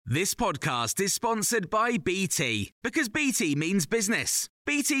This podcast is sponsored by BT, because BT means business.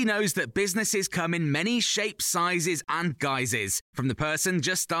 BT knows that businesses come in many shapes, sizes and guises, from the person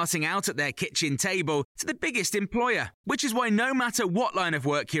just starting out at their kitchen table to the biggest employer, which is why no matter what line of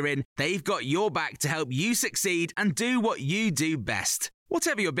work you're in, they've got your back to help you succeed and do what you do best.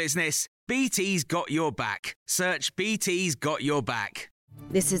 Whatever your business, BT's got your back. Search BT's got your back.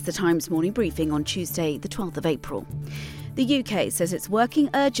 This is the Times morning briefing on Tuesday, the 12th of April. The UK says it's working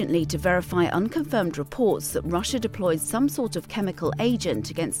urgently to verify unconfirmed reports that Russia deployed some sort of chemical agent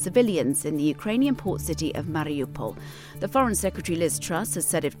against civilians in the Ukrainian port city of Mariupol. The Foreign Secretary Liz Truss has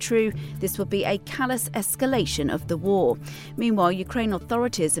said if true, this would be a callous escalation of the war. Meanwhile, Ukraine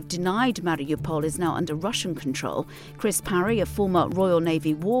authorities have denied Mariupol is now under Russian control. Chris Parry, a former Royal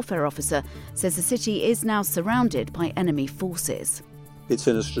Navy warfare officer, says the city is now surrounded by enemy forces. It's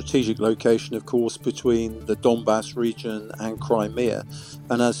in a strategic location, of course, between the Donbass region and Crimea,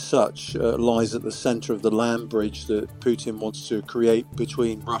 and as such lies at the centre of the land bridge that Putin wants to create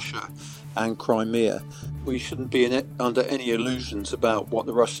between Russia and Crimea. We shouldn't be under any illusions about what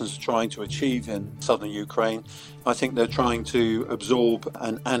the Russians are trying to achieve in southern Ukraine. I think they're trying to absorb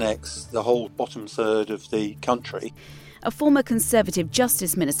and annex the whole bottom third of the country. A former Conservative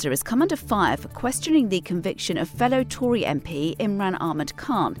Justice Minister has come under fire for questioning the conviction of fellow Tory MP Imran Ahmad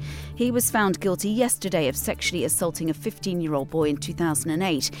Khan. He was found guilty yesterday of sexually assaulting a 15-year-old boy in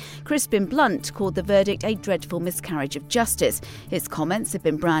 2008. Crispin Blunt called the verdict a dreadful miscarriage of justice. His comments have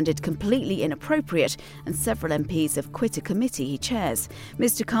been branded completely inappropriate, and several MPs have quit a committee he chairs.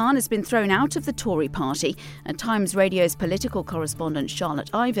 Mr Khan has been thrown out of the Tory party, and Times Radio's political correspondent Charlotte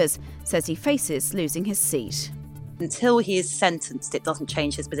Ivers says he faces losing his seat. Until he is sentenced, it doesn't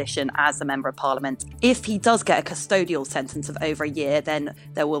change his position as a Member of Parliament. If he does get a custodial sentence of over a year, then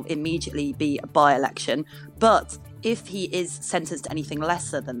there will immediately be a by-election. But if he is sentenced to anything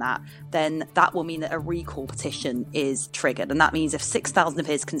lesser than that, then that will mean that a recall petition is triggered. And that means if 6,000 of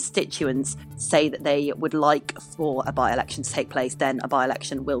his constituents say that they would like for a by-election to take place, then a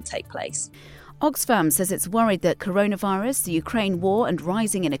by-election will take place. Oxfam says it's worried that coronavirus, the Ukraine war and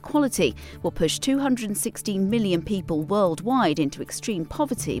rising inequality will push 216 million people worldwide into extreme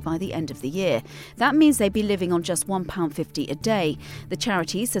poverty by the end of the year. That means they'd be living on just £1.50 a day. The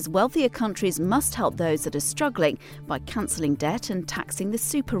charity says wealthier countries must help those that are struggling by cancelling debt and taxing the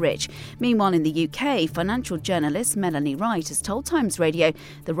super rich. Meanwhile, in the UK, financial journalist Melanie Wright has told Times Radio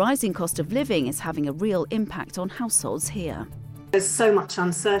the rising cost of living is having a real impact on households here. There's so much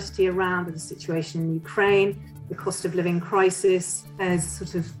uncertainty around the situation in Ukraine, the cost of living crisis. There's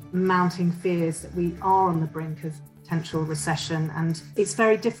sort of mounting fears that we are on the brink of potential recession, and it's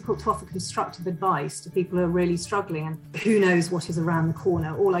very difficult to offer constructive advice to people who are really struggling, and who knows what is around the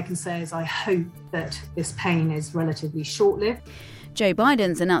corner. All I can say is I hope that this pain is relatively short-lived. Joe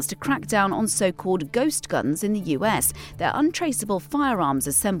Biden's announced a crackdown on so-called ghost guns in the US. They're untraceable firearms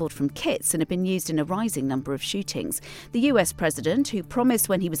assembled from kits and have been used in a rising number of shootings. The US president, who promised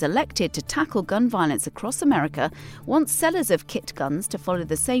when he was elected to tackle gun violence across America, wants sellers of kit guns to follow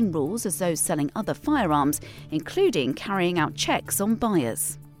the same rules as those selling other firearms, including carrying out checks on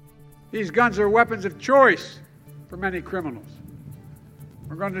buyers. These guns are weapons of choice for many criminals.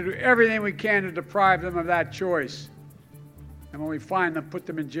 We're going to do everything we can to deprive them of that choice. And when we find them, put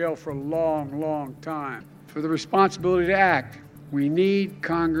them in jail for a long, long time. For the responsibility to act, we need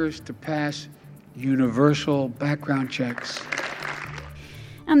Congress to pass universal background checks.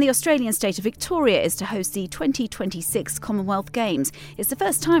 And the Australian state of Victoria is to host the 2026 Commonwealth Games. It's the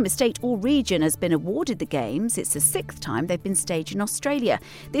first time a state or region has been awarded the Games. It's the 6th time they've been staged in Australia.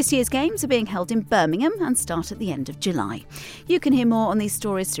 This year's Games are being held in Birmingham and start at the end of July. You can hear more on these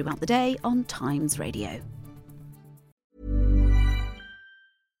stories throughout the day on Times Radio.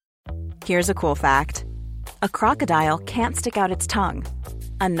 Here's a cool fact. A crocodile can't stick out its tongue.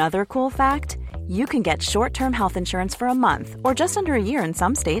 Another cool fact, you can get short-term health insurance for a month or just under a year in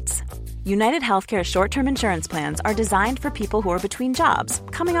some states. United Healthcare short-term insurance plans are designed for people who are between jobs,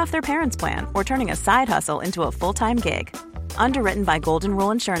 coming off their parents' plan, or turning a side hustle into a full-time gig. Underwritten by Golden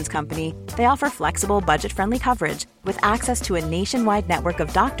Rule Insurance Company, they offer flexible, budget-friendly coverage with access to a nationwide network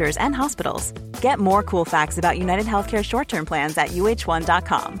of doctors and hospitals. Get more cool facts about United Healthcare short-term plans at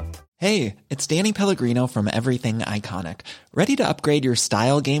uh1.com. Hey, it's Danny Pellegrino from Everything Iconic. Ready to upgrade your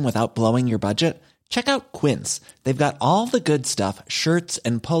style game without blowing your budget? Check out Quince. They've got all the good stuff, shirts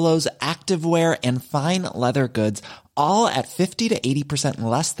and polos, activewear, and fine leather goods, all at 50 to 80%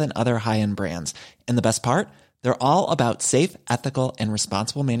 less than other high-end brands. And the best part? They're all about safe, ethical, and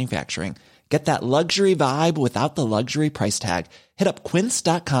responsible manufacturing. Get that luxury vibe without the luxury price tag. Hit up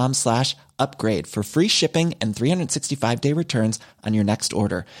quince.com/upgrade for free shipping and 365-day returns on your next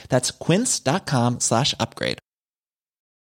order. That's quince.com/upgrade.